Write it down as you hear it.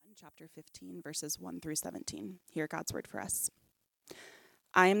chapter 15, verses 1 through 17. Hear God's word for us.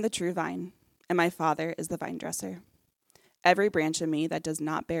 I am the true vine, and my Father is the vine dresser. Every branch in me that does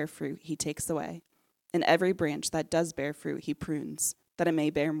not bear fruit, he takes away, and every branch that does bear fruit, he prunes, that it may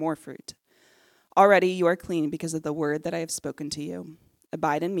bear more fruit. Already you are clean because of the word that I have spoken to you.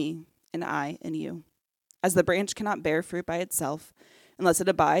 Abide in me, and I in you. As the branch cannot bear fruit by itself, unless it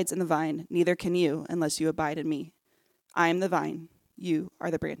abides in the vine, neither can you unless you abide in me. I am the vine, you are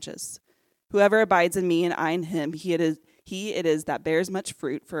the branches. Whoever abides in me and I in him, he it is that bears much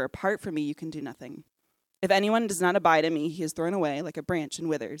fruit, for apart from me you can do nothing. If anyone does not abide in me, he is thrown away like a branch and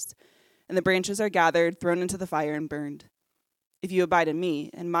withers, and the branches are gathered, thrown into the fire, and burned. If you abide in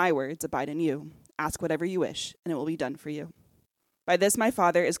me, and my words abide in you, ask whatever you wish, and it will be done for you. By this my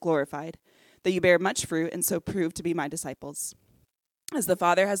Father is glorified, that you bear much fruit, and so prove to be my disciples. As the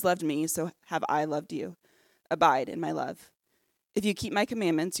Father has loved me, so have I loved you. Abide in my love. If you keep my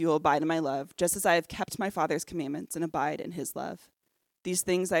commandments, you will abide in my love, just as I have kept my Father's commandments and abide in his love. These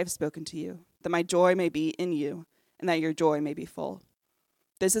things I have spoken to you, that my joy may be in you, and that your joy may be full.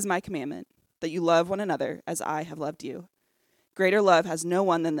 This is my commandment, that you love one another as I have loved you. Greater love has no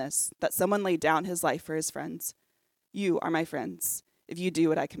one than this, that someone lay down his life for his friends. You are my friends, if you do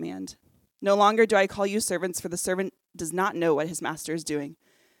what I command. No longer do I call you servants, for the servant does not know what his master is doing,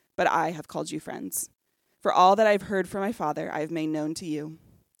 but I have called you friends. For all that I have heard from my Father I have made known to you.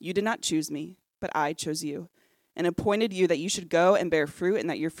 You did not choose me, but I chose you, and appointed you that you should go and bear fruit, and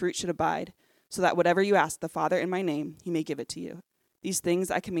that your fruit should abide, so that whatever you ask the Father in my name, he may give it to you. These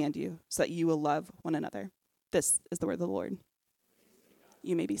things I command you, so that you will love one another. This is the word of the Lord.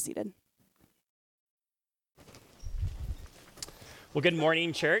 You may be seated. Well, good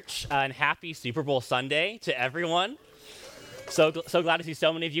morning, church, and happy Super Bowl Sunday to everyone. So glad to see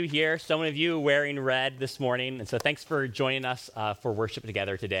so many of you here, so many of you wearing red this morning, and so thanks for joining us for worship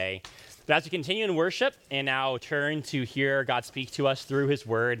together today. But as we continue in worship and now turn to hear God speak to us through his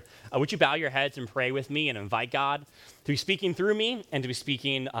word, would you bow your heads and pray with me and invite God to be speaking through me and to be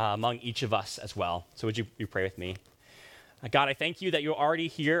speaking among each of us as well. So would you pray with me? God, I thank you that you're already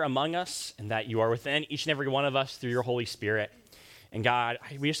here among us and that you are within each and every one of us through your Holy Spirit. And God,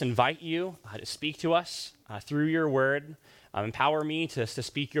 we just invite you to speak to us through your word. Empower me to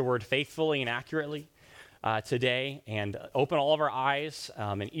speak your word faithfully and accurately today, and open all of our eyes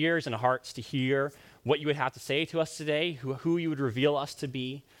and ears and hearts to hear what you would have to say to us today, who you would reveal us to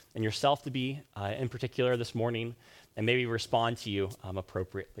be and yourself to be in particular this morning, and maybe respond to you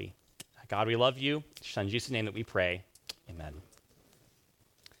appropriately. God, we love you. It's in Jesus' name that we pray. Amen.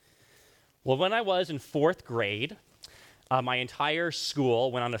 Well, when I was in fourth grade, my entire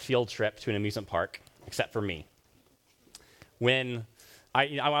school went on a field trip to an amusement park, except for me. When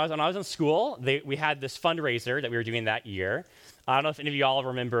I was in school, we had this fundraiser that we were doing that year. I don't know if any of you all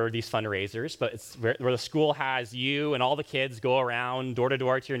remember these fundraisers, but it's where the school has you and all the kids go around door to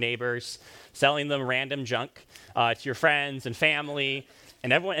door to your neighbors, selling them random junk to your friends and family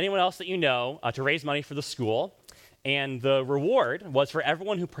and anyone else that you know to raise money for the school. And the reward was for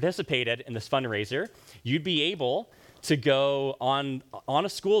everyone who participated in this fundraiser, you'd be able to go on a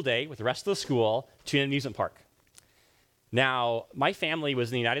school day with the rest of the school to an amusement park. Now, my family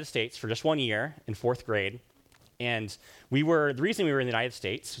was in the United States for just 1 year in fourth grade, and the reason we were in the United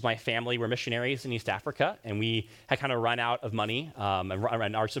States was my family were missionaries in East Africa, and we had kind of run out of money,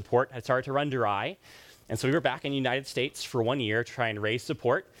 and our support had started to run dry. And so we were back in the United States for 1 year trying to raise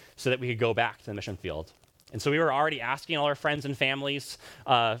support so that we could go back to the mission field. And so we were already asking all our friends and families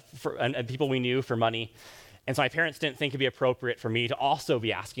and people we knew for money. And so my parents didn't think it'd be appropriate for me to also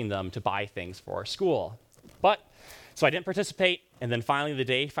be asking them to buy things for our school. So I didn't participate, and then finally the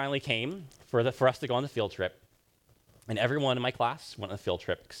day came for us to go on the field trip. And everyone in my class went on the field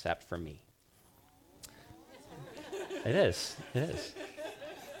trip except for me. It is.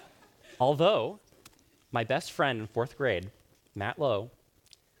 Although my best friend in fourth grade, Matt Lowe,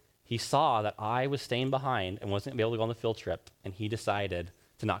 he saw that I was staying behind and wasn't able to go on the field trip, and he decided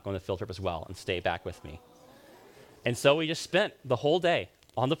to not go on the field trip as well and stay back with me. And so we just spent the whole day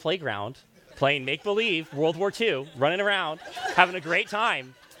on the playground playing make-believe World War II, running around, having a great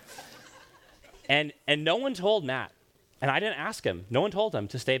time. And no one told Matt, and I didn't ask him, no one told him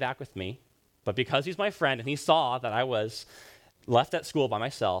to stay back with me. But because he's my friend and he saw that I was left at school by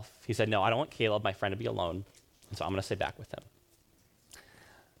myself, he said, no, I don't want Caleb, my friend, to be alone, and so I'm going to stay back with him.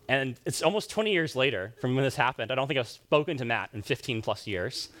 And it's almost 20 years later from when this happened. I don't think I've spoken to Matt in 15 plus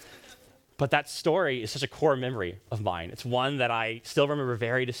years. But that story is such a core memory of mine. It's one that I still remember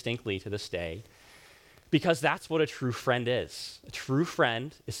very distinctly to this day, because that's what a true friend is. A true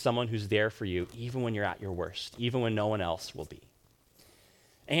friend is someone who's there for you even when you're at your worst, even when no one else will be.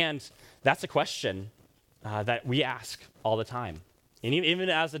 And that's a question that we ask all the time. And even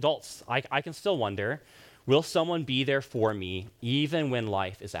as adults, I can still wonder, will someone be there for me even when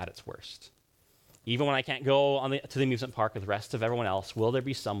life is at its worst? Even when I can't go to the amusement park with the rest of everyone else, will there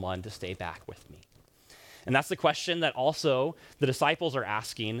be someone to stay back with me? And that's the question that also the disciples are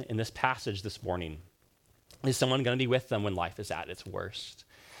asking in this passage this morning. Is someone going to be with them when life is at its worst?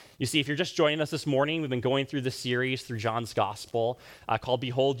 You see, if you're just joining us this morning, we've been going through this series through John's Gospel called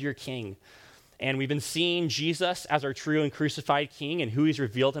Behold Your King. And we've been seeing Jesus as our true and crucified King and who he's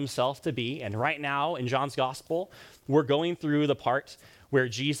revealed himself to be. And right now in John's Gospel, we're going through the part where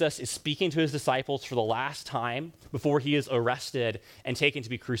Jesus is speaking to his disciples for the last time before he is arrested and taken to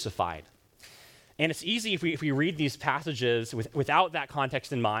be crucified. And it's easy if we read these passages without that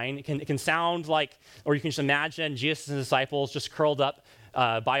context in mind. It can sound like, or you can just imagine Jesus and his disciples just curled up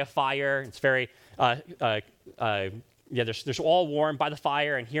by a fire. It's very, they're all warm by the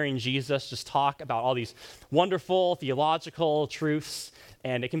fire and hearing Jesus just talk about all these wonderful theological truths.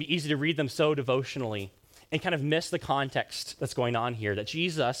 And it can be easy to read them so devotionally and kind of miss the context that's going on here, that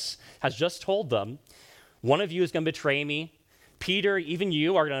Jesus has just told them, one of you is going to betray me. Peter, even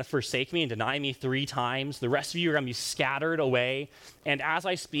you are going to forsake me and deny me 3 times. The rest of you are going to be scattered away. And as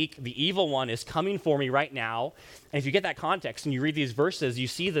I speak, the evil one is coming for me right now. And if you get that context and you read these verses, you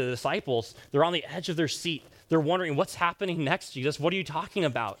see the disciples, they're on the edge of their seat. They're wondering, what's happening next, Jesus? What are you talking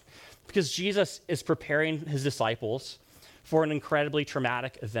about? Because Jesus is preparing his disciples for an incredibly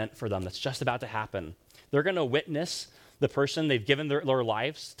traumatic event for them that's just about to happen. They're going to witness the person they've given their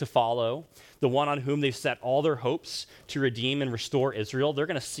lives to follow, the one on whom they've set all their hopes to redeem and restore Israel. They're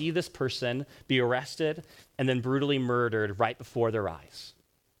going to see this person be arrested and then brutally murdered right before their eyes.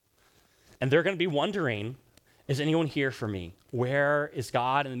 And they're going to be wondering, is anyone here for me? Where is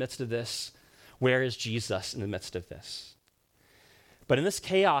God in the midst of this? Where is Jesus in the midst of this? But in this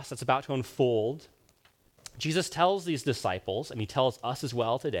chaos that's about to unfold, Jesus tells these disciples, and he tells us as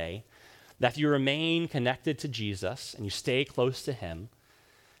well today, that if you remain connected to Jesus and you stay close to him,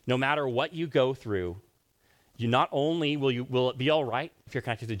 no matter what you go through, you not only will it be all right if you're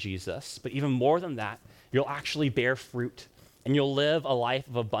connected to Jesus, but even more than that, you'll actually bear fruit and you'll live a life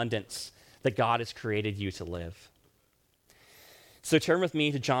of abundance that God has created you to live. So turn with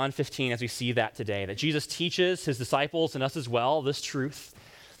me to John 15 as we see that today, that Jesus teaches his disciples and us as well this truth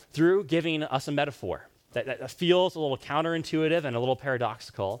through giving us a metaphor that feels a little counterintuitive and a little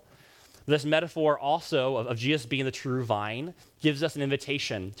paradoxical. This metaphor also of Jesus being the true vine gives us an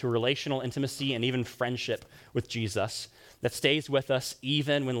invitation to relational intimacy and even friendship with Jesus that stays with us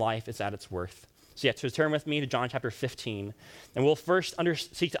even when life is at its worst. So so turn with me to John chapter 15. And we'll first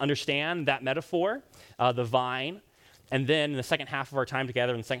seek to understand that metaphor, the vine. And then in the second half of our time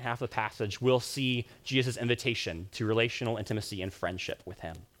together, in the second half of the passage, we'll see Jesus' invitation to relational intimacy and friendship with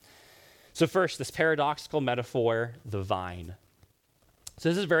him. So first, this paradoxical metaphor, the vine. So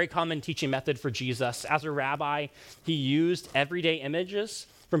this is a very common teaching method for Jesus. As a rabbi, he used everyday images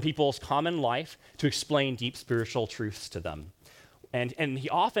from people's common life to explain deep spiritual truths to them. And he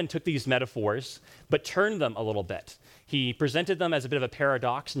often took these metaphors, but turned them a little bit. He presented them as a bit of a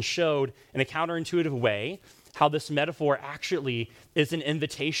paradox and showed in a counterintuitive way how this metaphor actually is an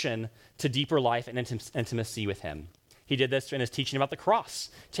invitation to deeper life and intimacy with him. He did this in his teaching about the cross,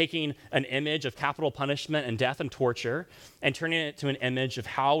 taking an image of capital punishment and death and torture and turning it to an image of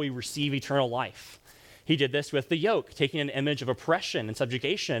how we receive eternal life. He did this with the yoke, taking an image of oppression and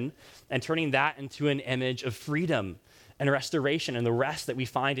subjugation and turning that into an image of freedom and restoration and the rest that we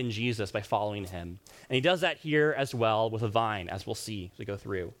find in Jesus by following him. And he does that here as well with a vine, as we'll see as we go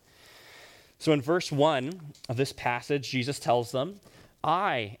through. So in verse 1 of this passage, Jesus tells them,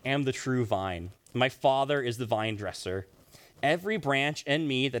 I am the true vine. My Father is the vine dresser. Every branch in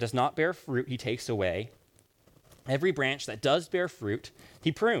me that does not bear fruit, he takes away. Every branch that does bear fruit,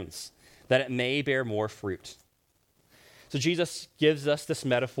 he prunes, that it may bear more fruit. So Jesus gives us this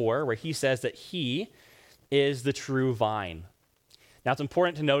metaphor where he says that he is the true vine. Now it's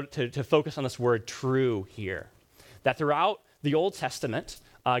important to note, to focus on this word true here, that throughout the Old Testament,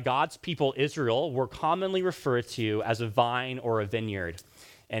 God's people, Israel, were commonly referred to as a vine or a vineyard.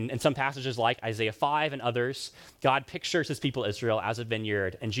 And in some passages like Isaiah 5 and others, God pictures his people Israel as a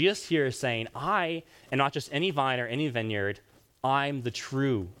vineyard. And Jesus here is saying, I am not just any vine or any vineyard, I'm the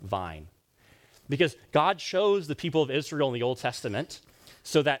true vine. Because God chose the people of Israel in the Old Testament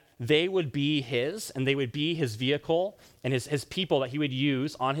so that they would be his, and they would be his vehicle and his people that he would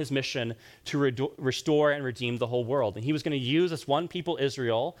use on his mission to restore and redeem the whole world. And he was going to use this one people,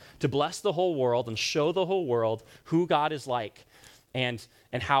 Israel, to bless the whole world and show the whole world who God is like. and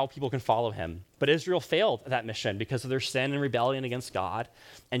how people can follow him. But Israel failed at that mission because of their sin and rebellion against God.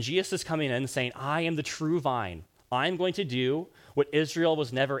 And Jesus is coming in saying, I am the true vine. I'm going to do what Israel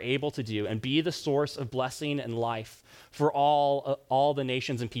was never able to do and be the source of blessing and life for all the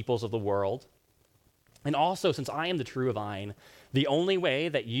nations and peoples of the world. And also, since I am the true vine, the only way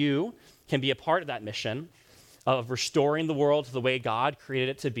that you can be a part of that mission of restoring the world to the way God created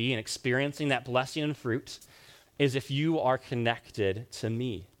it to be and experiencing that blessing and fruit is if you are connected to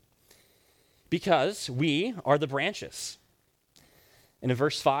me. Because we are the branches. And in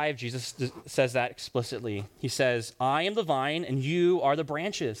verse 5, Jesus says that explicitly. He says, I am the vine and you are the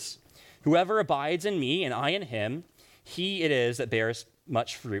branches. Whoever abides in me and I in him, he it is that bears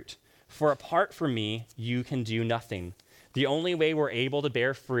much fruit. For apart from me, you can do nothing. The only way we're able to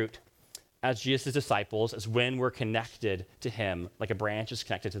bear fruit as Jesus' disciples is when we're connected to him, like a branch is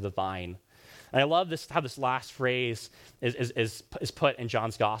connected to the vine. And I love this, how this last phrase is put in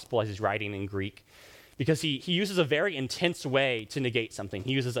John's gospel as he's writing in Greek, because he uses a very intense way to negate something.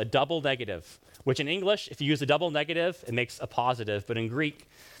 He uses a double negative, which in English, if you use a double negative, it makes a positive. But in Greek,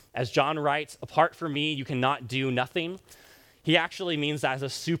 as John writes, apart from me, you cannot do nothing. He actually means that as a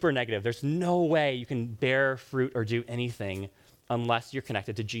super negative. There's no way you can bear fruit or do anything unless you're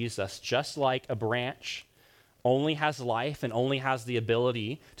connected to Jesus. Just like a branch only has life and only has the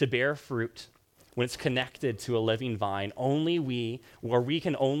ability to bear fruit when it's connected to a living vine, we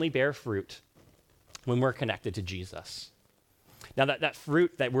can only bear fruit when we're connected to Jesus. Now, that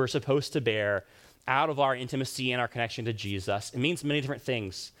fruit that we're supposed to bear out of our intimacy and our connection to Jesus, it means many different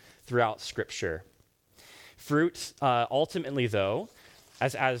things throughout Scripture. Fruit, ultimately, though,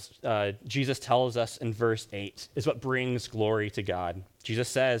 as Jesus tells us in verse 8, is what brings glory to God. Jesus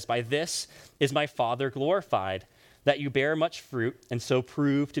says, by this is my Father glorified, that you bear much fruit and so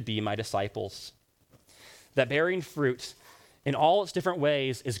prove to be my disciples. That bearing fruit in all its different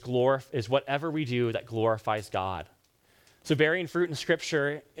ways is whatever we do that glorifies God. So bearing fruit in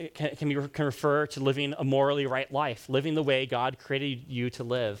Scripture can refer to living a morally right life, living the way God created you to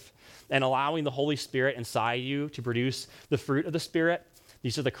live, and allowing the Holy Spirit inside you to produce the fruit of the Spirit.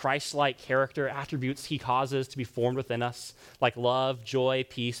 These are the Christ-like character attributes he causes to be formed within us, like love, joy,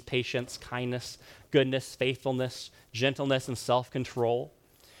 peace, patience, kindness, goodness, faithfulness, gentleness, and self-control.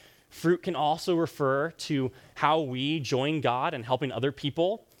 Fruit can also refer to how we join God in helping other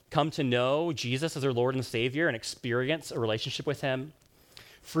people come to know Jesus as their Lord and Savior and experience a relationship with him.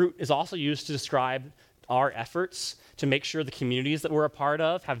 Fruit is also used to describe our efforts to make sure the communities that we're a part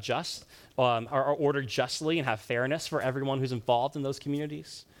of are ordered justly and have fairness for everyone who's involved in those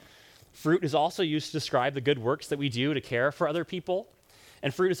communities. Fruit is also used to describe the good works that we do to care for other people.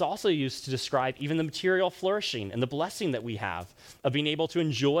 And fruit is also used to describe even the material flourishing and the blessing that we have of being able to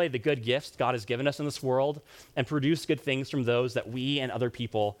enjoy the good gifts God has given us in this world and produce good things from those that we and other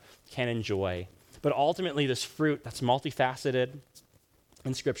people can enjoy. But ultimately, this fruit that's multifaceted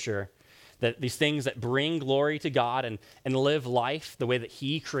in Scripture, that these things that bring glory to God and live life the way that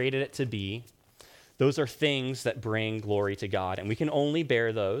he created it to be, those are things that bring glory to God. And we can only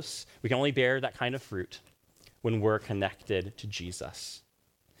bear those. We can only bear that kind of fruit when we're connected to Jesus.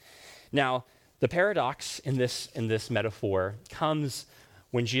 Now, the paradox in this metaphor comes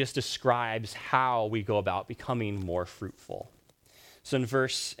when Jesus describes how we go about becoming more fruitful. So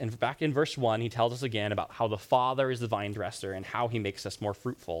back in verse 1, he tells us again about how the Father is the vine dresser and how he makes us more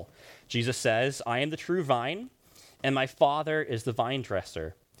fruitful. Jesus says, I am the true vine, and my Father is the vine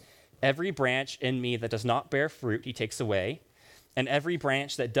dresser. Every branch in me that does not bear fruit, he takes away, and every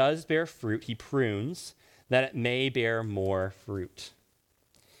branch that does bear fruit, he prunes, that it may bear more fruit.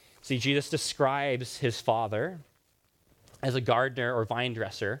 See, Jesus describes his Father as a gardener or vine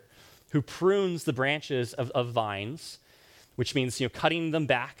dresser who prunes the branches of vines, which means cutting them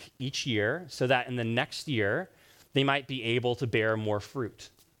back each year so that in the next year they might be able to bear more fruit.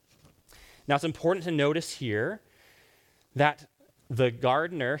 Now, it's important to notice here that the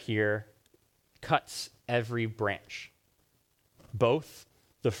gardener here cuts every branch, both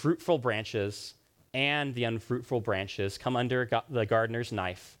the fruitful branches and the unfruitful branches come under the gardener's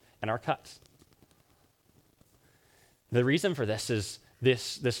knife and are cut. The reason for this is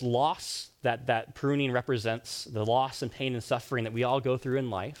this loss that pruning represents, the loss and pain and suffering that we all go through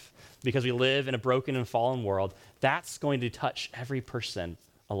in life because we live in a broken and fallen world. That's going to touch every person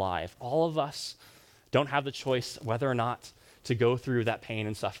alive. All of us don't have the choice whether or not to go through that pain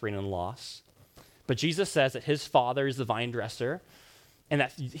and suffering and loss. But Jesus says that his Father is the vine dresser, and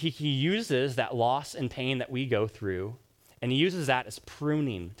that he uses that loss and pain that we go through, and he uses that as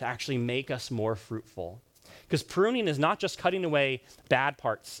pruning to actually make us more fruitful. Because pruning is not just cutting away bad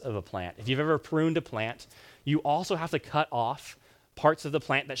parts of a plant. If you've ever pruned a plant, you also have to cut off parts of the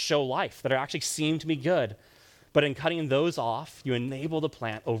plant that show life, that actually seem to be good. But in cutting those off, you enable the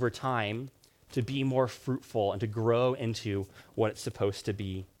plant over time to be more fruitful and to grow into what it's supposed to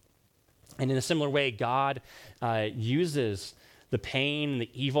be. And in a similar way, God uses the pain, the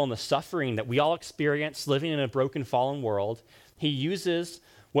evil, and the suffering that we all experience living in a broken, fallen world. He uses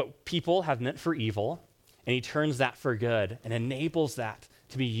what people have meant for evil, and he turns that for good and enables that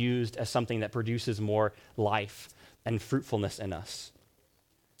to be used as something that produces more life and fruitfulness in us.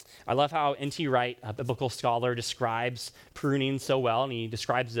 I love how N.T. Wright, a biblical scholar, describes pruning so well, and he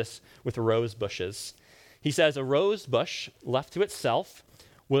describes this with rose bushes. He says, a rose bush left to itself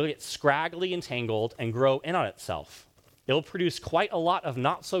will get scraggly and tangled and grow in on itself. It'll produce quite a lot of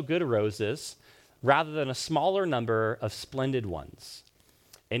not so good roses rather than a smaller number of splendid ones.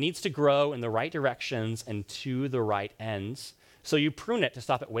 It needs to grow in the right directions and to the right ends, so you prune it to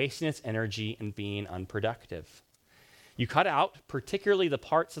stop it wasting its energy and being unproductive. You cut out particularly the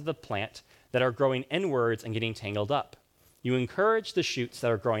parts of the plant that are growing inwards and getting tangled up. You encourage the shoots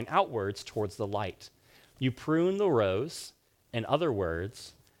that are growing outwards towards the light. You prune the rose, in other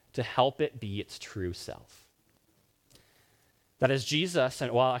words, to help it be its true self. That as Jesus,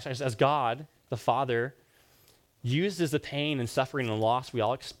 and well, as God, the Father, uses the pain and suffering and loss we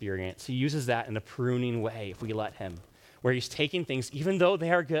all experience, he uses that in a pruning way if we let him, where he's taking things, even though they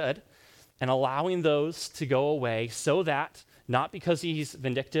are good, and allowing those to go away so that, not because he's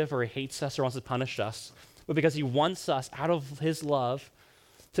vindictive or he hates us or wants to punish us, but because he wants us, out of his love,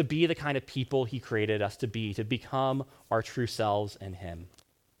 to be the kind of people he created us to become our true selves in him.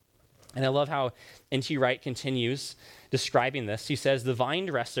 And I love how N.T. Wright continues describing this. He says, the vine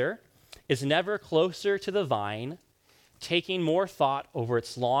dresser is never closer to the vine, taking more thought over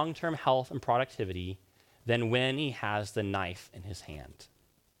its long-term health and productivity than when he has the knife in his hand.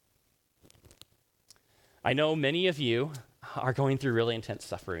 I know many of you are going through really intense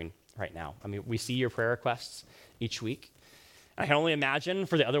suffering right now. I mean, we see your prayer requests each week. I can only imagine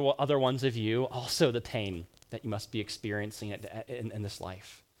for the other ones of you also the pain that you must be experiencing in this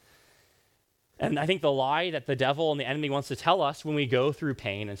life. And I think the lie that the devil and the enemy wants to tell us when we go through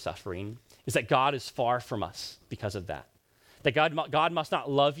pain and suffering is that God is far from us because of that. That God must not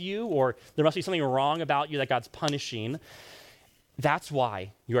love you, or there must be something wrong about you that God's punishing. That's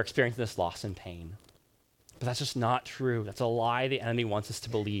why you are experiencing this loss and pain. But that's just not true. That's a lie the enemy wants us to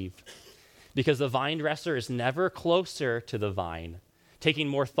believe. Because the vine dresser is never closer to the vine, taking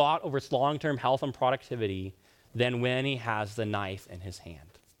more thought over its long-term health and productivity than when he has the knife in his hand.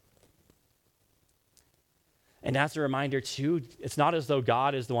 And as a reminder, too, it's not as though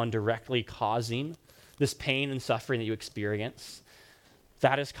God is the one directly causing this pain and suffering that you experience.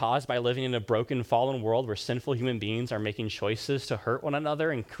 That is caused by living in a broken, fallen world where sinful human beings are making choices to hurt one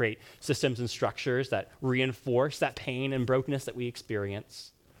another and create systems and structures that reinforce that pain and brokenness that we experience.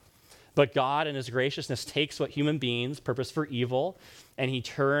 But God, in his graciousness, takes what human beings purpose for evil, and he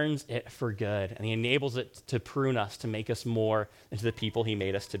turns it for good, and he enables it to prune us, to make us more into the people he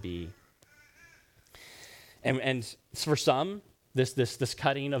made us to be. And for some, this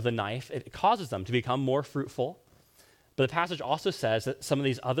cutting of the knife, it causes them to become more fruitful. But the passage also says that some of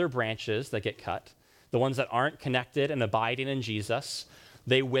these other branches that get cut, the ones that aren't connected and abiding in Jesus,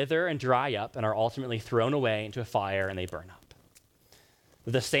 they wither and dry up and are ultimately thrown away into a fire and they burn up.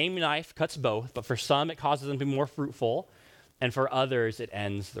 The same knife cuts both, but for some it causes them to be more fruitful, and for others it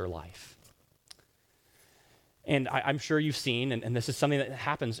ends their life. And I'm sure you've seen, and this is something that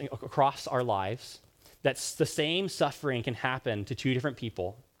happens across our lives, that the same suffering can happen to two different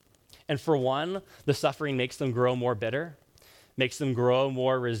people. And for one, the suffering makes them grow more bitter, makes them grow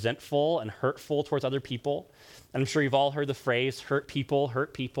more resentful and hurtful towards other people. And I'm sure you've all heard the phrase, hurt people,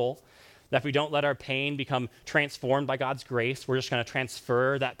 that if we don't let our pain become transformed by God's grace, we're just going to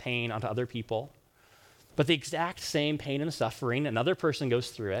transfer that pain onto other people. But the exact same pain and suffering, another person goes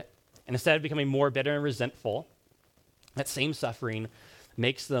through it, and instead of becoming more bitter and resentful, that same suffering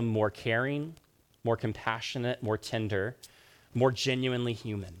makes them more caring, more compassionate, more tender, more genuinely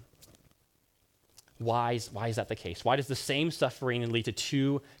human. Why is that the case? Why does the same suffering lead to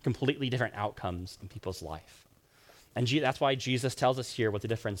two completely different outcomes in people's life? And that's why Jesus tells us here what the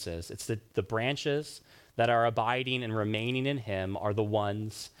difference is. It's the branches that are abiding and remaining in him are the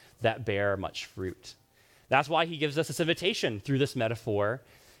ones that bear much fruit. That's why he gives us this invitation through this metaphor.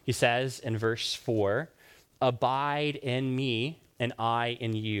 He says in verse 4, abide in me and I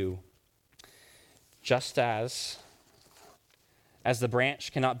in you. Just as the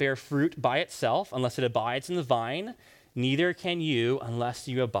branch cannot bear fruit by itself unless it abides in the vine, neither can you unless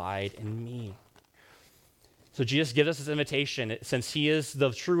you abide in me. So Jesus gives us this invitation. Since he is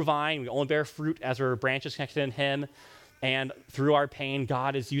the true vine, we only bear fruit as our branches connected in him. And through our pain,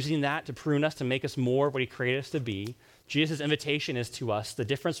 God is using that to prune us, to make us more of what he created us to be. Jesus' invitation is to us. The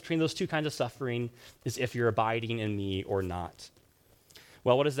difference between those two kinds of suffering is if you're abiding in me or not.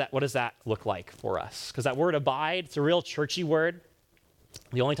 Well, what does that look like for us? Because that word abide, it's a real churchy word.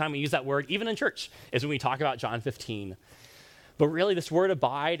 The only time we use that word, even in church, is when we talk about John 15. But really, this word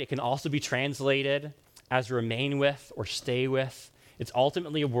abide, it can also be translated as remain with or stay with. It's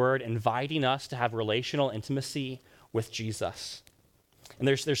ultimately a word inviting us to have relational intimacy with Jesus. And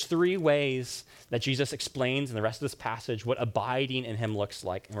there's three ways that Jesus explains in the rest of this passage what abiding in him looks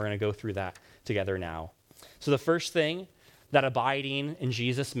like. And we're going to go through that together now. So the first thing that abiding in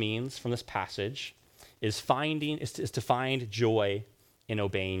Jesus means from this passage is to find joy in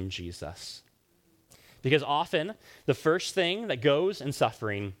obeying Jesus. Because often the first thing that goes in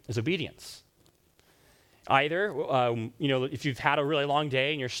suffering is obedience. Either, if you've had a really long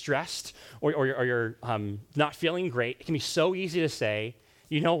day and you're stressed or you're not feeling great, it can be so easy to say,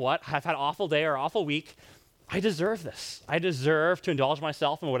 you know what, I've had an awful day or awful week. I deserve this. I deserve to indulge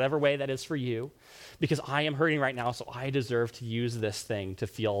myself in whatever way that is for you because I am hurting right now, so I deserve to use this thing to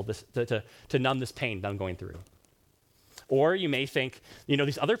feel this, to numb this pain that I'm going through. Or you may think,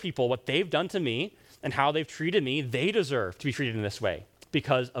 these other people, what they've done to me and how they've treated me, they deserve to be treated in this way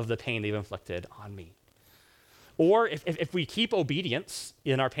because of the pain they've inflicted on me. Or if we keep obedience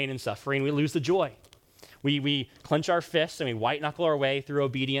in our pain and suffering, we lose the joy. We clench our fists and we white knuckle our way through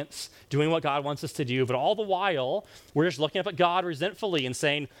obedience, doing what God wants us to do. But all the while, we're just looking up at God resentfully and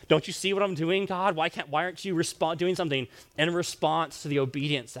saying, don't you see what I'm doing, God? Why aren't you doing something in response to the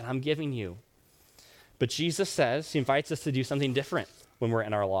obedience that I'm giving you? But Jesus says, he invites us to do something different when we're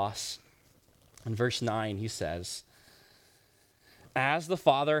in our loss. In verse 9, he says, as the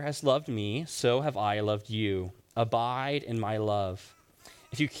Father has loved me, so have I loved you. Abide in my love.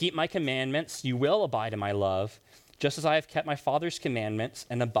 If you keep my commandments, you will abide in my love, just as I have kept my Father's commandments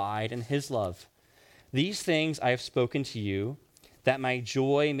and abide in his love. These things I have spoken to you, that my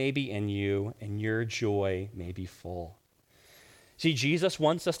joy may be in you and your joy may be full. See, Jesus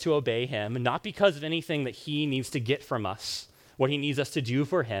wants us to obey him, not because of anything that he needs to get from us, what he needs us to do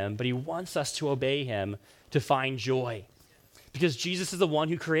for him, but he wants us to obey him to find joy. Because Jesus is the one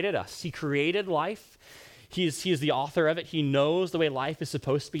who created us. He created life. He is the author of it. He knows the way life is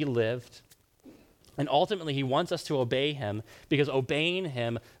supposed to be lived. And ultimately, he wants us to obey him because obeying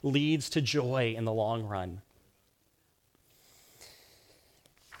him leads to joy in the long run.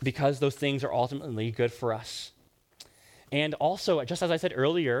 Because those things are ultimately good for us. And also, just as I said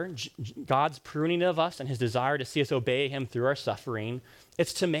earlier, God's pruning of us and his desire to see us obey him through our suffering,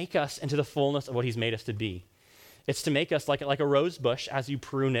 it's to make us into the fullness of what he's made us to be. It's to make us like a rose bush as you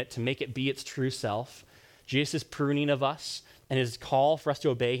prune it, to make it be its true self. Jesus' pruning of us and his call for us to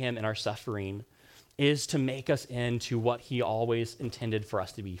obey him in our suffering is to make us into what he always intended for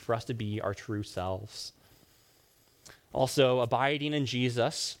us to be our true selves. Also, abiding in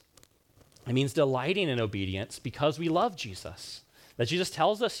Jesus, it means delighting in obedience because we love Jesus. That Jesus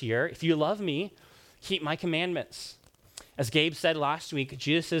tells us here, if you love me, keep my commandments. As Gabe said last week,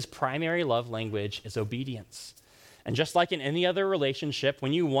 Jesus' primary love language is obedience. And just like in any other relationship,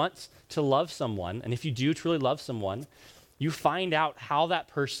 when you want to love someone, and if you do truly love someone, you find out how that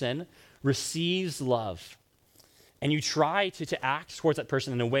person receives love. And you try to act towards that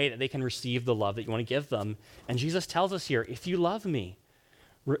person in a way that they can receive the love that you want to give them. And Jesus tells us here, if you love me,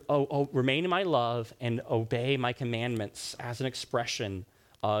 remain in my love and obey my commandments as an expression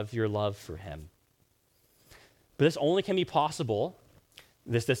of your love for him. But this only can be possible,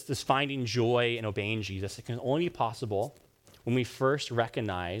 this finding joy in obeying Jesus, it can only be possible when we first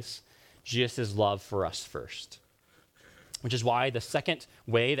recognize Jesus' love for us first. Which is why the second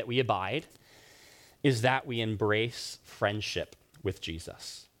way that we abide is that we embrace friendship with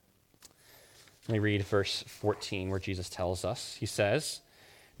Jesus. Let me read verse 14 where Jesus tells us. He says,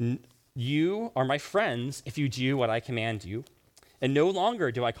 you are my friends if you do what I command you. And no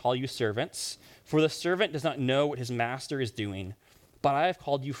longer do I call you servants, for the servant does not know what his master is doing. But I have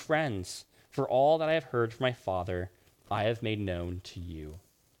called you friends, for all that I have heard from my Father, I have made known to you.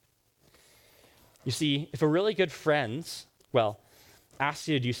 You see, if a really good friend, asks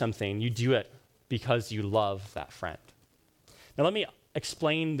you to do something, you do it because you love that friend. Now let me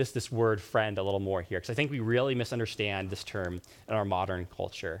explain this word friend a little more here, because I think we really misunderstand this term in our modern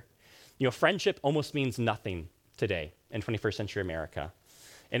culture. Friendship almost means nothing today in 21st century America.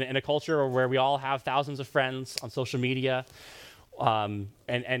 In a culture where we all have thousands of friends on social media, and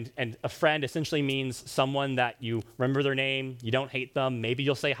a friend essentially means someone that you remember their name, you don't hate them, maybe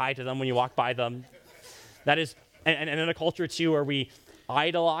you'll say hi to them when you walk by them. That is, and in a culture too where we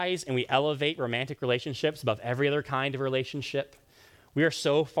idolize and we elevate romantic relationships above every other kind of relationship, we are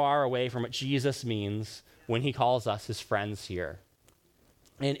so far away from what Jesus means when he calls us his friends here.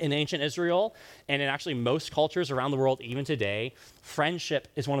 In ancient Israel, and in actually most cultures around the world, even today, friendship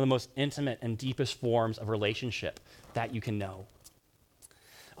is one of the most intimate and deepest forms of relationship that you can know.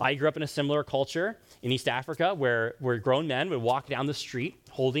 I grew up in a similar culture in East Africa where grown men would walk down the street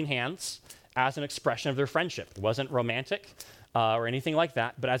holding hands as an expression of their friendship. It wasn't romantic or anything like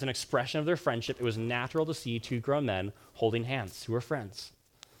that, but as an expression of their friendship, it was natural to see two grown men holding hands who were friends.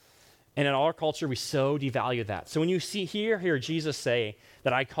 And in our culture, we so devalue that. So when you hear Jesus say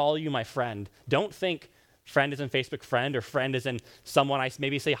that I call you my friend, don't think friend is in Facebook friend or friend is in someone I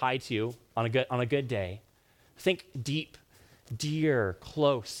maybe say hi to on a good day. Think deep, dear,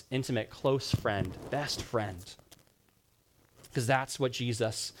 close, intimate, close friend, best friend. Because that's what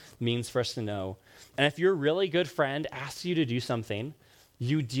Jesus means for us to know. And if your really good friend asks you to do something,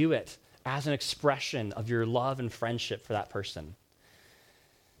 you do it as an expression of your love and friendship for that person.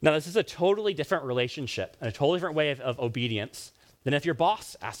 Now, this is a totally different relationship and a totally different way of obedience than if your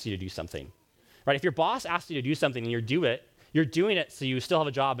boss asks you to do something, right? If your boss asks you to do something and you're doing it so you still have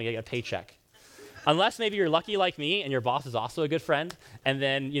a job and you get a paycheck. Unless maybe you're lucky like me and your boss is also a good friend, and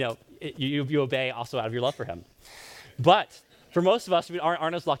then you obey also out of your love for him. But for most of us, we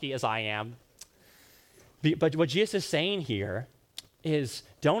aren't as lucky as I am. But what Jesus is saying here is,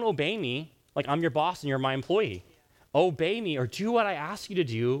 don't obey me like I'm your boss and you're my employee. Obey me or do what I ask you to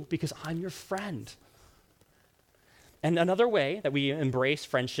do because I'm your friend. And another way that we embrace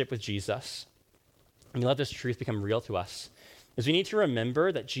friendship with Jesus, and we let this truth become real to us, is we need to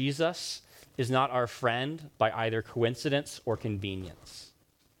remember that Jesus is not our friend by either coincidence or convenience.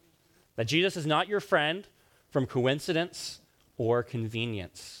 That Jesus is not your friend from coincidence or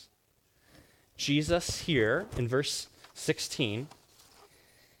convenience. Jesus here in verse 16,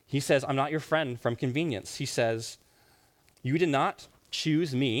 he says, I'm not your friend from convenience. He says, you did not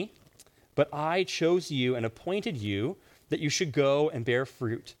choose me, but I chose you and appointed you that you should go and bear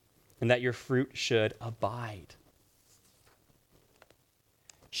fruit, and that your fruit should abide.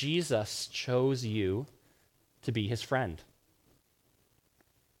 Jesus chose you to be his friend.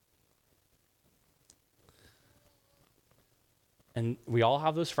 And we all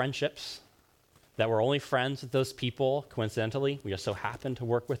have those friendships that we're only friends with those people coincidentally. We just so happen to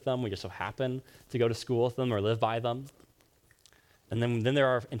work with them. We just so happen to go to school with them or live by them. And then there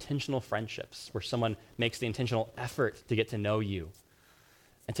are intentional friendships where someone makes the intentional effort to get to know you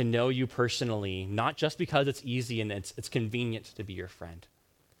and to know you personally, not just because it's easy and it's convenient to be your friend.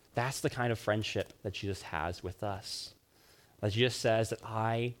 That's the kind of friendship that Jesus has with us. That Jesus says that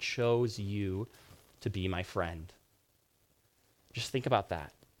I chose you to be my friend. Just think about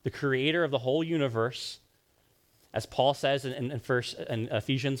that. The creator of the whole universe, as Paul says in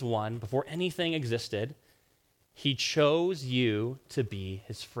Ephesians 1, before anything existed, he chose you to be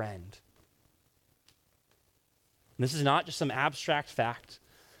his friend. And this is not just some abstract fact.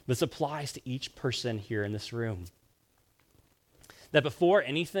 This applies to each person here in this room. That before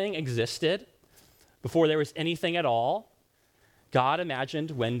anything existed, before there was anything at all, God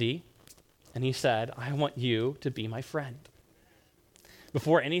imagined Wendy, and he said, I want you to be my friend.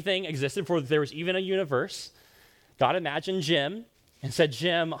 Before anything existed, before there was even a universe, God imagined Jim and said,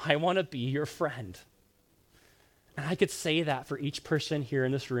 Jim, I want to be your friend. And I could say that for each person here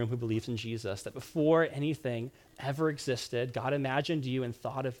in this room who believes in Jesus, that before anything ever existed, God imagined you and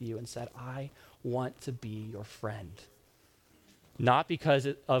thought of you and said, I want to be your friend. Not because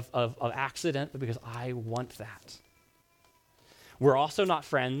of accident, but because I want that. We're also not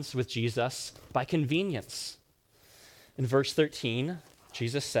friends with Jesus by convenience. In verse 13,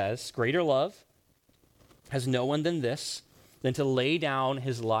 Jesus says, greater love has no one than this, than to lay down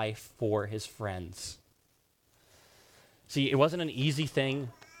his life for his friends. See, it wasn't an easy thing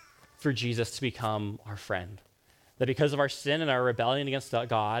for Jesus to become our friend. That because of our sin and our rebellion against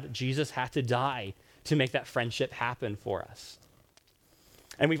God, Jesus had to die to make that friendship happen for us.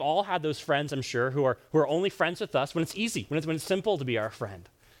 And we've all had those friends, I'm sure, who are only friends with us when it's easy, when it's simple to be our friend.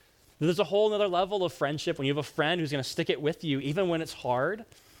 There's a whole other level of friendship when you have a friend who's going to stick it with you, even when it's hard,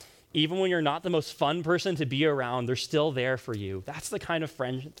 even when you're not the most fun person to be around, they're still there for you. That's the kind of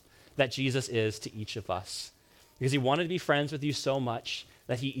friend that Jesus is to each of us. Because he wanted to be friends with you so much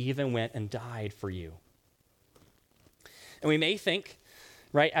that he even went and died for you. And we may think,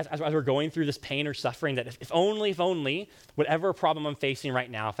 right, as we're going through this pain or suffering, that if only, whatever problem I'm facing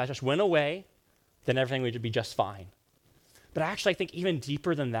right now, if that just went away, then everything would be just fine. But actually, I think even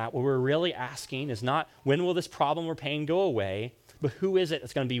deeper than that, what we're really asking is not when will this problem or pain go away, but who is it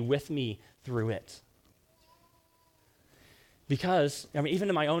that's going to be with me through it? Because, even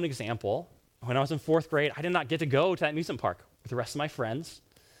in my own example, when I was in 4th grade, I did not get to go to that amusement park with the rest of my friends.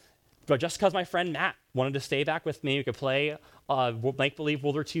 But just because my friend Matt wanted to stay back with me, we could play make-believe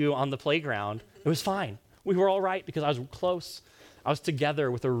World War II on the playground, it was fine. We were all right because I was close. I was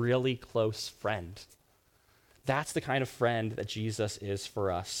together with a really close friend. That's the kind of friend that Jesus is for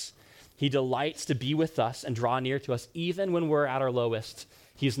us. He delights to be with us and draw near to us even when we're at our lowest.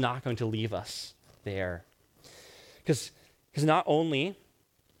 He's not going to leave us there. Because not only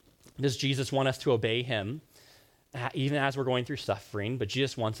does Jesus want us to obey him, even as we're going through suffering, but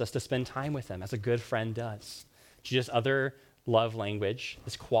Jesus wants us to spend time with him as a good friend does. Jesus' other love language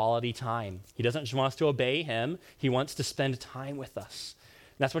is quality time. He doesn't just want us to obey him, he wants to spend time with us.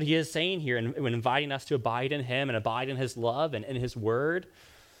 And that's what he is saying here when inviting us to abide in him and abide in his love and in his word.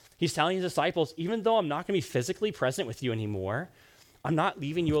 He's telling his disciples, even though I'm not going to be physically present with you anymore, I'm not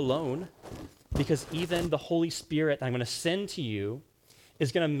leaving you alone, because even the Holy Spirit that I'm going to send to you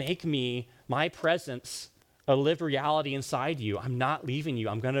is going to make my presence a lived reality inside you. I'm not leaving you.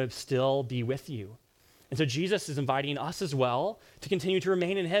 I'm going to still be with you. And so Jesus is inviting us as well to continue to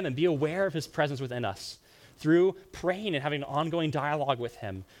remain in him and be aware of his presence within us through praying and having an ongoing dialogue with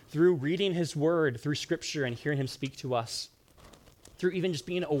him, through reading his word, through scripture and hearing him speak to us, through even just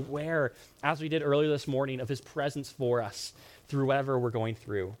being aware, as we did earlier this morning, of his presence for us through whatever we're going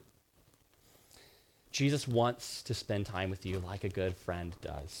through. Jesus wants to spend time with you like a good friend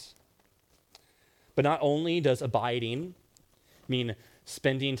does. But not only does abiding mean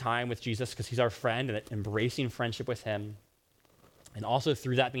spending time with Jesus because he's our friend and embracing friendship with him, and also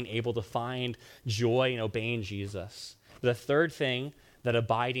through that being able to find joy in obeying Jesus. The third thing that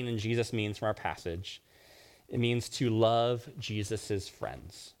abiding in Jesus means from our passage, it means to love Jesus'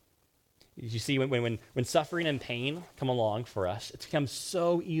 friends. You see, when suffering and pain come along for us, it's become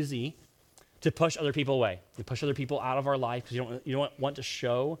so easy to push other people away, to push other people out of our life because you don't want to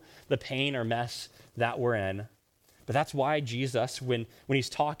show the pain or mess that we're in. But that's why Jesus, when he's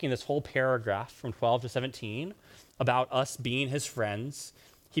talking this whole paragraph from 12 to 17 about us being his friends,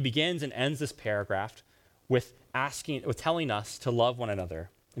 he begins and ends this paragraph with telling us to love one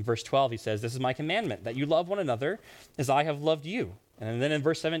another. In verse 12, he says, "This is my commandment, that you love one another as I have loved you." And then in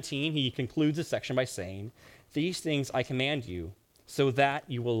verse 17, he concludes this section by saying, "These things I command you, so that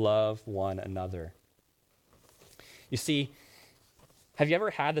you will love one another." You see, have you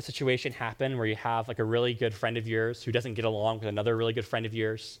ever had the situation happen where you have like a really good friend of yours who doesn't get along with another really good friend of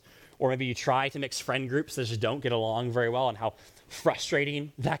yours? Or maybe you try to mix friend groups that just don't get along very well, and how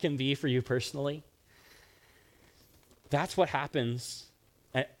frustrating that can be for you personally? That's what happens.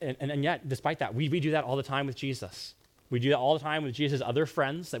 And yet, despite that, we do that all the time with Jesus. We do that all the time with Jesus' other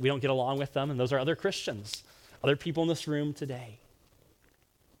friends that we don't get along with them, and those are other Christians, other people in this room today.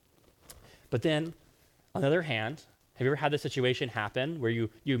 But then, on the other hand, have you ever had this situation happen where you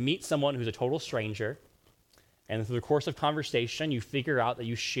meet someone who's a total stranger, and through the course of conversation, you figure out that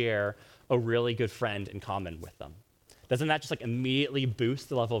you share a really good friend in common with them? Doesn't that just like immediately boost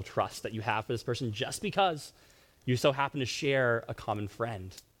the level of trust that you have for this person just because you so happen to share a common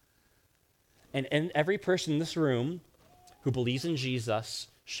friend? And every person in this room who believes in Jesus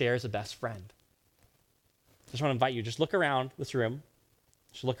shares a best friend. I just want to invite you, just look around this room.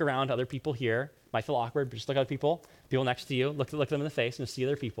 Just look around to other people here. Might feel awkward, but just look at other people next to you. Look them in the face and see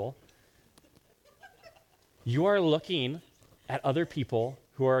other people. You are looking at other people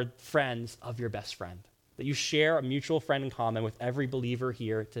who are friends of your best friend, that you share a mutual friend in common with every believer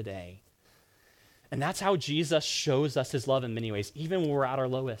here today. And that's how Jesus shows us his love in many ways, even when we're at our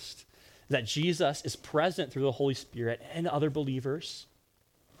lowest, that Jesus is present through the Holy Spirit and other believers.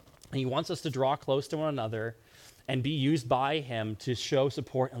 And he wants us to draw close to one another and be used by him to show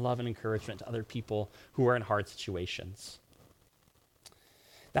support and love and encouragement to other people who are in hard situations.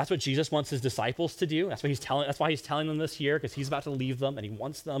 That's what Jesus wants his disciples to do. That's why he's telling them this here, because he's about to leave them, and he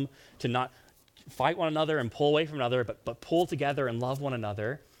wants them to not fight one another and pull away from another, but pull together and love one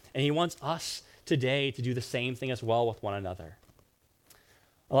another. And he wants us today to do the same thing as well with one another.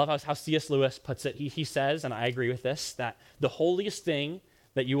 I love how C.S. Lewis puts it. He says, and I agree with this, that the holiest thing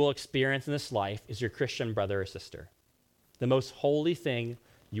that you will experience in this life is your Christian brother or sister. The most holy thing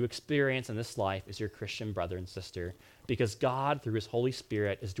you experience in this life is your Christian brother and sister, because God, through his Holy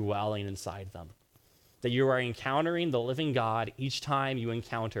Spirit, is dwelling inside them. That you are encountering the living God each time you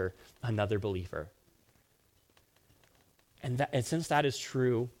encounter another believer. And since that is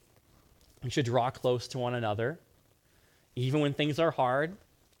true, we should draw close to one another. Even when things are hard,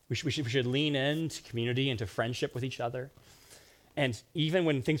 we should lean into community and to friendship with each other. And even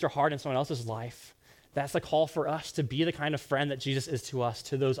when things are hard in someone else's life, that's the call for us to be the kind of friend that Jesus is to us,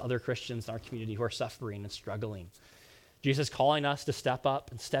 to those other Christians in our community who are suffering and struggling. Jesus is calling us to step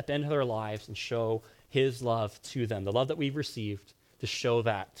up and step into their lives and show his love to them, the love that we've received, to show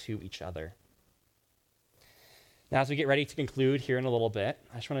that to each other. Now, as we get ready to conclude here in a little bit,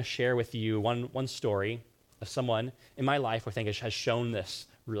 I just want to share with you one story of someone in my life who I think has shown this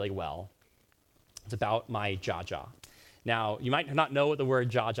really well. It's about my Jaja. Now, you might not know what the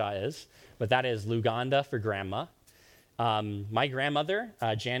word Jaja is, but that is Luganda for grandma. My grandmother,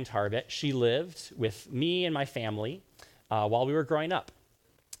 Jan Tarbett, she lived with me and my family while we were growing up.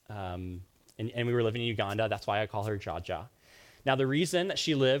 And we were living in Uganda. That's why I call her Jaja. Now, the reason that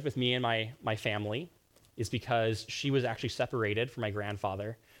she lived with me and my family is because she was actually separated from my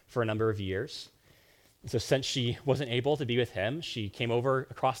grandfather for a number of years. So since she wasn't able to be with him, she came over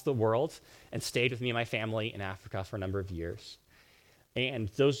across the world and stayed with me and my family in Africa for a number of years. And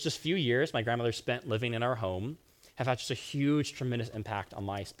those just few years my grandmother spent living in our home have had just a huge, tremendous impact on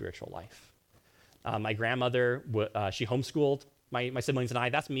my spiritual life. My grandmother, she homeschooled my siblings and I.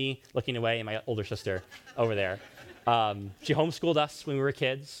 That's me looking away and my older sister over there. She homeschooled us when we were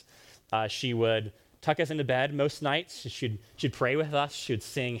kids. She would tuck us into bed most nights. She'd pray with us. She would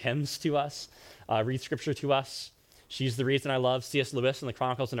sing hymns to us, read scripture to us. She's the reason I love C.S. Lewis and the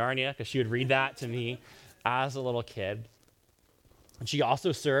Chronicles of Narnia, because she would read that to me as a little kid. And she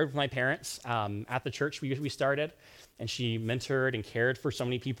also served my parents at the church we started, and she mentored and cared for so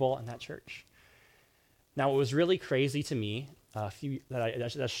many people in that church. Now, what was really crazy to me,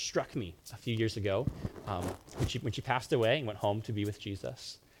 that struck me a few years ago, when she passed away and went home to be with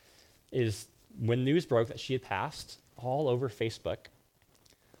Jesus, is when news broke that she had passed, all over Facebook,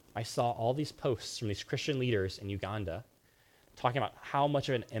 I saw all these posts from these Christian leaders in Uganda talking about how much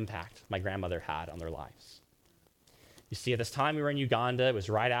of an impact my grandmother had on their lives. You see, at this time we were in Uganda, it was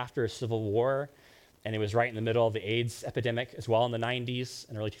right after a civil war, and it was right in the middle of the AIDS epidemic as well in the 90s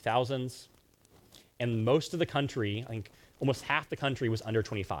and early 2000s. And most of the country, I think almost half the country, was under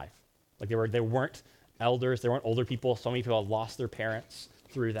 25. Like there weren't elders, there weren't older people. So many people had lost their parents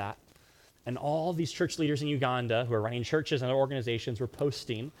through that. And all these church leaders in Uganda who are running churches and other organizations were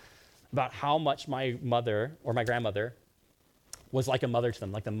posting about how much my mother or my grandmother was like a mother to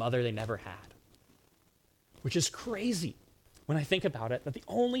them, like the mother they never had. Which is crazy when I think about it, that the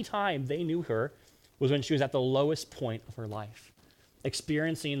only time they knew her was when she was at the lowest point of her life,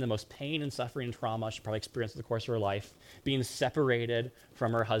 experiencing the most pain and suffering and trauma she probably experienced in the course of her life, being separated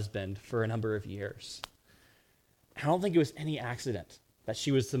from her husband for a number of years. I don't think it was any accident that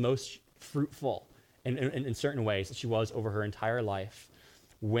she was the most fruitful in certain ways that she was over her entire life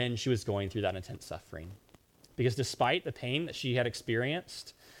when she was going through that intense suffering. Because despite the pain that she had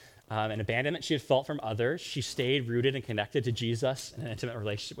experienced and abandonment she had felt from others, she stayed rooted and connected to Jesus in an intimate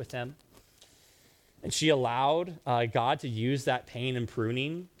relationship with him. And she allowed God to use that pain and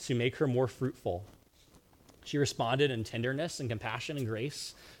pruning to make her more fruitful. She responded in tenderness and compassion and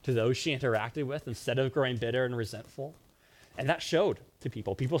grace to those she interacted with instead of growing bitter and resentful. And that showed to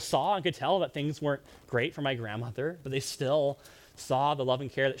people. People saw and could tell that things weren't great for my grandmother, but they still saw the love and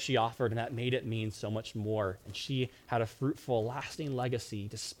care that she offered, and that made it mean so much more. And she had a fruitful, lasting legacy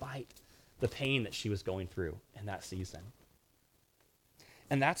despite the pain that she was going through in that season.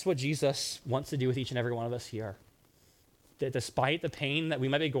 And that's what Jesus wants to do with each and every one of us here. That despite the pain that we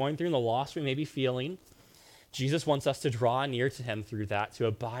might be going through and the loss we may be feeling, Jesus wants us to draw near to him through that, to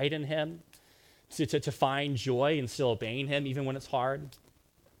abide in him, to find joy and still obeying him even when it's hard,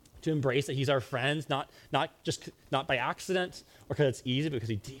 to embrace that he's our friend, not by accident or because it's easy, but because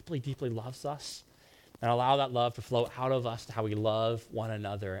he deeply, deeply loves us, and allow that love to flow out of us to how we love one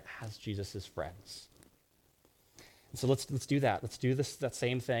another as Jesus' friends. And so let's do that. Let's do that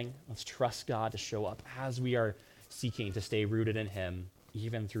same thing. Let's trust God to show up as we are seeking to stay rooted in him,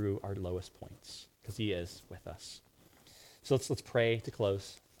 even through our lowest points, because he is with us. So let's pray to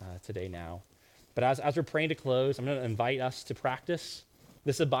close today now. But as we're praying to close, I'm going to invite us to practice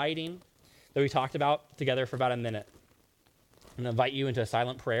this abiding that we talked about together for about a minute. I'm going to invite you into a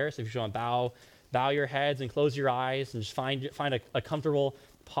silent prayer. So if you want to bow your heads and close your eyes and just find a comfortable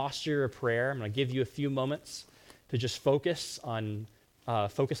posture of prayer, I'm going to give you a few moments to just focus on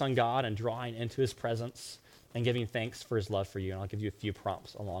God and drawing into his presence and giving thanks for his love for you. And I'll give you a few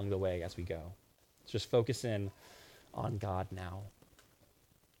prompts along the way as we go. So just focus in on God now.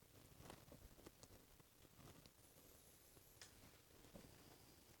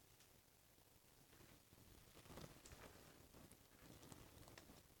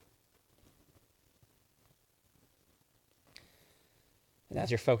 And as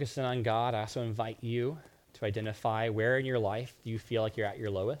you're focusing on God, I also invite you to identify where in your life do you feel like you're at your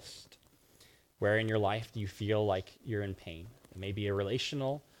lowest? Where in your life do you feel like you're in pain? It may be a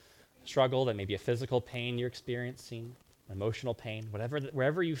relational struggle, that may be a physical pain you're experiencing. emotional pain,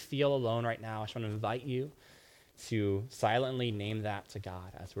 wherever you feel alone right now, I just want to invite you to silently name that to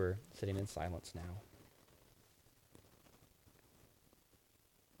God as we're sitting in silence now.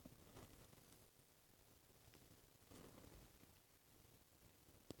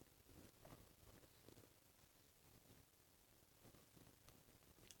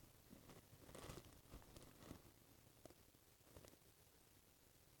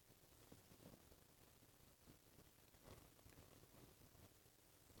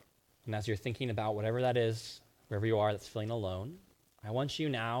 And as you're thinking about whatever that is, wherever you are that's feeling alone, I want you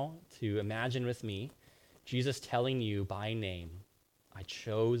now to imagine with me Jesus telling you by name, I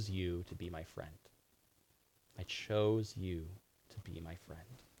chose you to be my friend. I chose you to be my friend.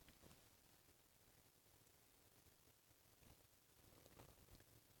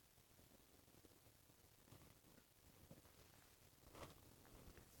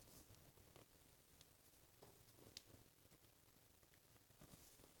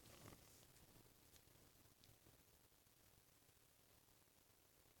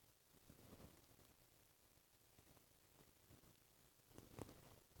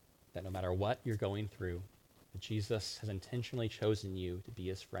 That no matter what you're going through, that Jesus has intentionally chosen you to be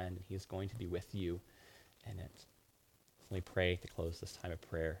his friend, and he is going to be with you in it. So let me pray to close this time of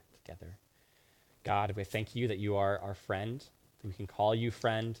prayer together. God, we thank you that you are our friend, that we can call you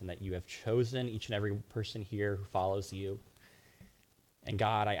friend, and that you have chosen each and every person here who follows you. And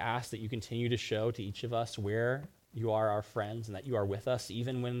God, I ask that you continue to show to each of us where you are our friends and that you are with us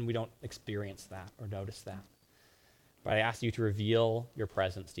even when we don't experience that or notice that. But I ask you to reveal your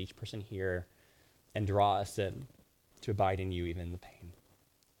presence to each person here and draw us in to abide in you even in the pain.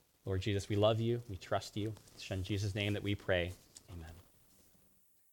 Lord Jesus, we love you. We trust you. It's in Jesus' name that we pray.